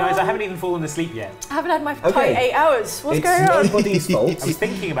 Prudence. Guys, I haven't even fallen asleep yet. I haven't had my Okay. tight 8 hours. What's It's going on? nobody's fault. I was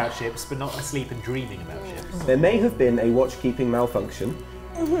thinking about ships, but not asleep and dreaming about ships. There may have been a watchkeeping malfunction.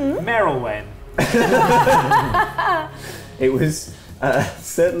 Merilwen. It was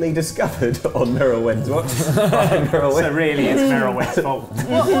certainly discovered on Merilwen's watch. So really, it's Merilwen's fault.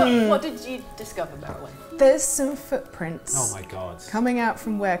 What did you discover, Merilwen? There's some footprints. Oh my god. Coming out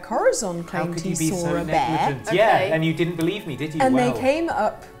from where Corazon How claimed could he you be saw so a bear. negligent? Okay. Yeah, and you didn't believe me, did you? And Well, they came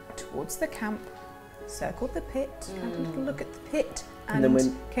up towards the camp, circled the pit, had a little look at the pit, And and,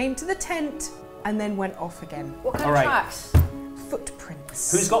 then came to the tent, and then went off again. What kind All of right. tracks?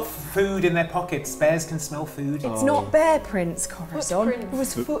 Footprints. Who's got food in their pockets? Bears can smell food. It's not bear prints, Corazon. Footprints. It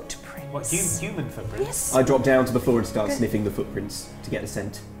was footprints. What, human footprints? Yes. I drop down to the floor and start sniffing the footprints to get a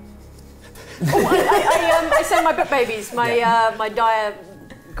scent. I send my book babies, my dire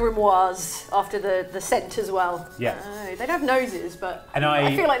grimoires after the scent as well. Yeah. They'd have noses, but And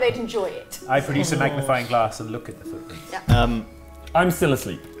I feel like they'd enjoy it. I produce a magnifying glass and look at the footprints. I'm still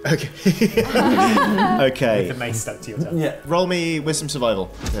asleep. Okay. With Okay. the mace stuck to your tongue. Yeah. Roll me wisdom survival.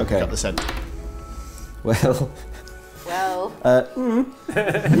 To Okay. pick up the scent. Well, Well,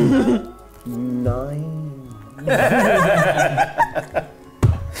 9.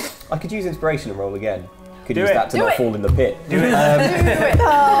 I could use inspiration and roll again. Could Do use it. that to Do not it. fall in the pit. Do it.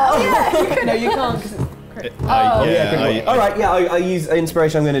 No, you can't because it's crit. All right, yeah, I use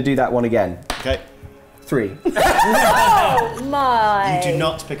inspiration. I'm going to do that one again. Okay. 3. oh my! You do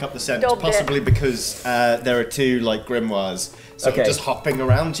not pick up the scent, Dobbed it. possibly because there are two grimoires, so Okay. just hopping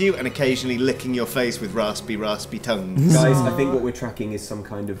around you and occasionally licking your face with raspy tongues. Guys, I think what we're tracking is some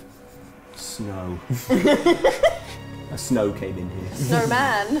kind of snow. A snow came in here.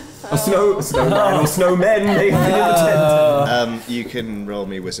 Snowman. A snowman or snowmen. They've been in the tent. You can roll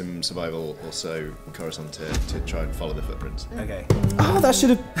me wisdom survival, also Corazon, to try and follow the footprints. Okay. Oh, that should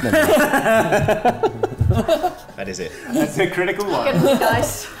have. That is it. That's a critical Get one. the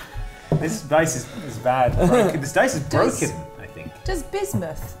dice. This dice is bad. Broken. This dice is broken, I think. Does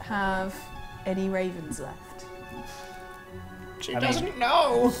Bismuth have any ravens left? She doesn't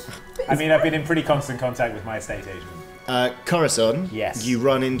know. I mean, I've been in pretty constant contact with my estate agent. Corazon, Yes. you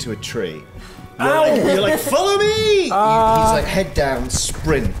run into a tree. You're like, follow me! He's like, head down,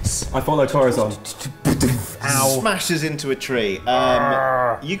 sprints. I follow Corazon. Smashes into a tree.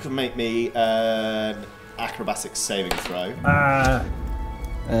 You can make me an acrobatics saving throw.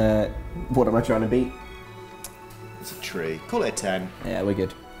 What am I trying to beat? It's a tree. Call it a 10. Yeah, we're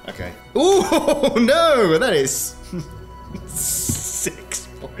good. Okay. Ooh, no! That is 6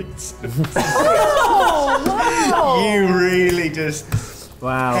 points. You really just...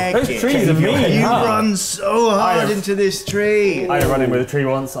 Wow. heck Those it. trees are mean, You huh? run so hard have- into this tree. I had a run-in with a tree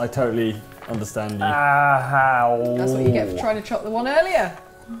once. I totally understand you. How? That's what you get for trying to chop the one earlier.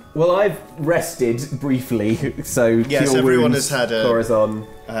 Well, I've rested briefly, so Yes, cure everyone wounds, has had a- Corazon.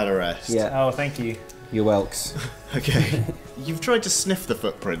 I had a rest. Yeah, Oh, thank you. you're welks. Okay. You've tried to sniff the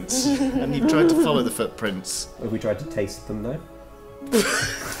footprints, and you've tried to follow the footprints. Have we tried to taste them though?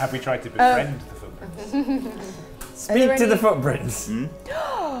 Have we tried to befriend the footprints? Speak to the footprints.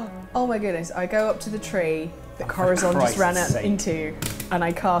 Oh my goodness, I go up to the tree that Corazon just ran Christ's up sake. into, and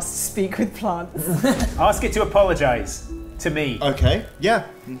I cast Speak with Plants. Ask it to apologise. To me. Okay, yeah,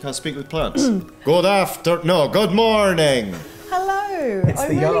 you can speak with plants. Good morning. Hello. It's I'm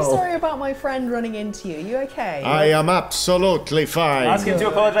the really Jarl. sorry about my friend running into you. You okay? I am absolutely fine. Ask him to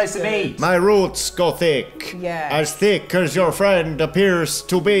apologise to me. My roots go thick. Yeah. As thick as your friend appears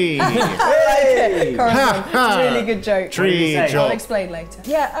to be. Hey! Corazon, it's a really good joke. Tree say? I'll joke. explain later.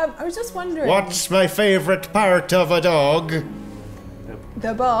 Yeah, I was just wondering. What's my favourite part of a dog?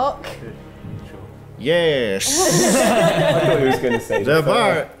 The bark. Yes. I thought he was going to say The fur.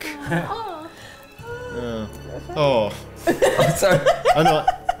 bark. Oh. Sorry. I know.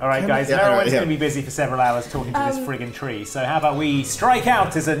 Alright guys, Yeah, Merilwen's alright, yeah. going to be busy for several hours talking to this friggin' tree, so how about we strike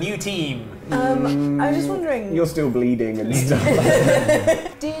out as a new team? I was just wondering. You're still bleeding and stuff.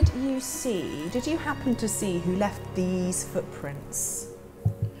 Did you happen to see who left these footprints?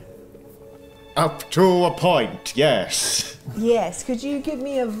 Up to a point, yes. Yes. Could you give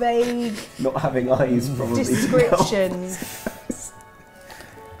me a vague Not having eyes probably. description?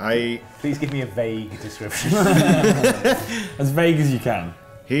 Please give me a vague description. As vague as you can.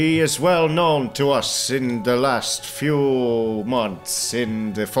 He is well known to us in the last few months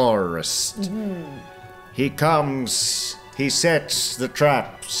in the forest. He comes, he sets the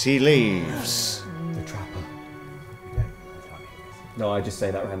traps, he leaves. The trapper. No, I just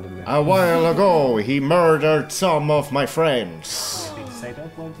say that randomly. A while ago, he murdered some of my friends Did you say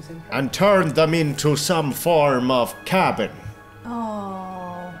that? What did you say? and turned them into some form of cabin.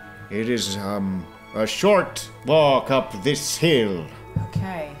 Oh. It is a short walk up this hill,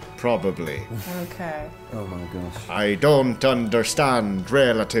 Okay. probably. Okay. Oh my gosh. I don't understand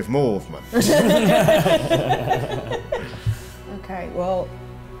relative movement. Okay. Well,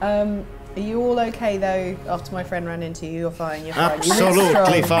 are you all okay though? After my friend ran into you, you're fine. You're fine. You look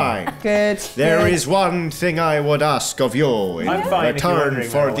Absolutely strong. fine. Good. There good. is one thing I would ask of you in I'm fine if you're return wondering,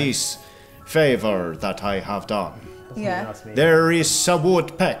 for Merilwen. this favor that I have done. Yeah. Ask me. There is a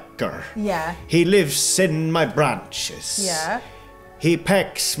woodpecker. Yeah. He lives in my branches. Yeah. He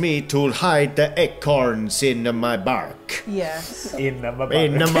pecks me to hide the acorns in my bark. Yeah. In my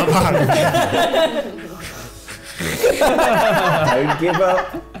In my bark. Don't give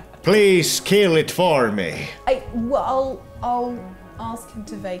up. Please kill it for me. I'll ask him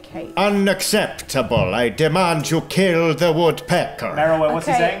to vacate. Unacceptable. I demand you kill the woodpecker. Merilwen, what's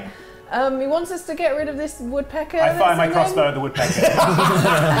he Okay. saying? He wants us to get rid of this woodpecker. I fire my that's in crossbow him. at the woodpecker.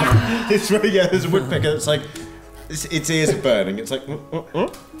 It's really, yeah, there's a woodpecker that's like, its ears are burning. It's like,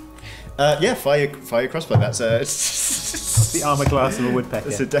 yeah, fire your crossbow. That's The armor class of a woodpecker.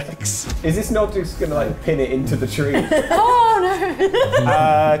 It's a dex. Is this not just going to like pin it into the tree? Oh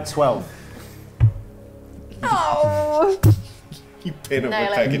no! 12. Oh. You pin a Nail it.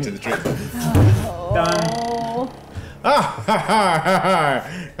 woodpecker into the tree. Done.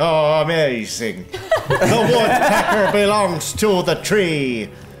 Oh, amazing. The woodpecker belongs to the tree.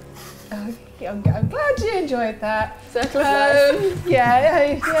 I'm glad you enjoyed that. Circle of life.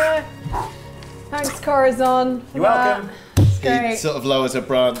 Yeah. Thanks, Corazon. You're welcome. He Great. sort of lowers a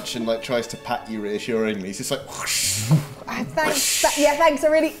branch and like tries to pat you reassuringly. He's just like, whoosh. Thanks. Thanks. I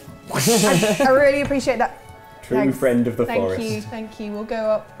really appreciate that. True Thanks. friend of the Thank forest. you. Thank you. We'll go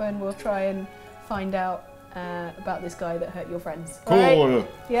up and we'll try and find out about this guy that hurt your friends. Cool. Right?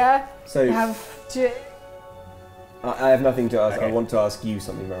 Yeah. So I have nothing to ask. Okay. I want to ask you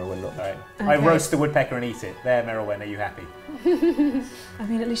something, Merilwen. Not Alright. I Okay. roast the woodpecker and eat it. There, Merilwen, are you happy? I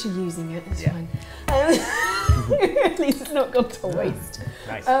mean, at least you're using it. It's Yeah. fine. At least it's not gone to waste.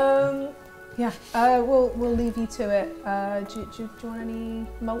 Nice. We'll leave you to it. Do you want any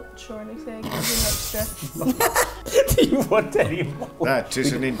mulch or anything? Anything extra? Do you want any more? That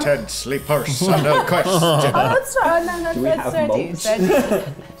is an intensely personal question. Oh, that's right. No, Do we have mulch?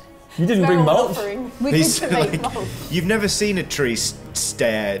 You didn't bring mulch? We He's could make like, mulch. you've never seen a tree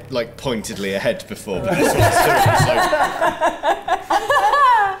stare like pointedly ahead before. But this one's doing it's like,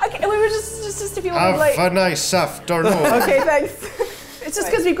 Okay, we were just if you want have to like. a nice afternoon. Okay, thanks. It's just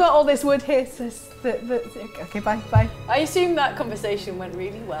because we've got all this wood here. So okay, bye. I assume that conversation went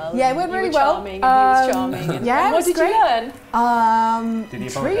really well. Yeah, it went You really were well. charming, and he was charming. And, yeah, and it what was did great. you learn? Did he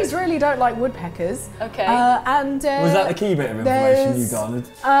Trees apologise? really don't like woodpeckers. Okay. And Was that the key bit of information you there's- garnered?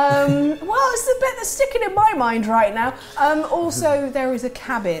 Well, it's the bit that's sticking in my mind right now. Also, there is a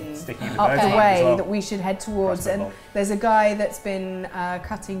cabin Sticking in the up bird's the eye way as well. that we should head towards, Crossbow and bolt. there's a guy that's been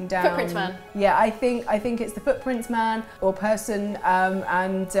cutting down. Footprints man. Yeah, I think it's the footprints man or person, and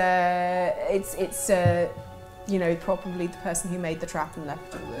it's probably the person who made the trap and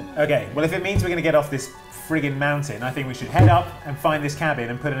left all the. Okay, well if it means we're going to get off this friggin' mountain, I think we should head up and find this cabin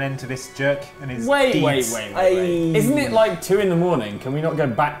and put an end to this jerk and his Wait. deeds. Isn't it like 2 in the morning? Can we not go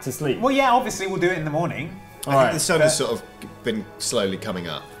back to sleep? Well, yeah, obviously we'll do it in the morning. I think the sun has sort of been slowly coming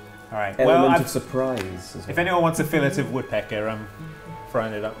up. All right. Element of surprise. If anyone wants a fillet of woodpecker, I'm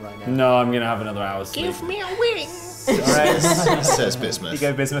frying it up right now. No, I'm going to have another hour's sleep. Give me a wing. All right. Says Bismuth. You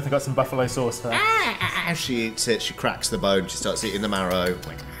go, Bismuth. I've got some buffalo sauce for that. She eats it, she cracks the bone, she starts eating the marrow.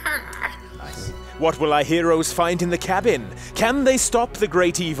 What will our heroes find in the cabin? Can they stop the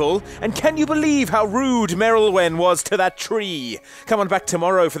great evil? And can you believe how rude Merilwen was to that tree? Come on back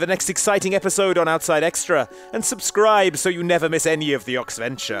tomorrow for the next exciting episode on Outside Extra, and subscribe so you never miss any of the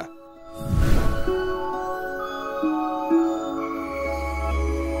Oxventure.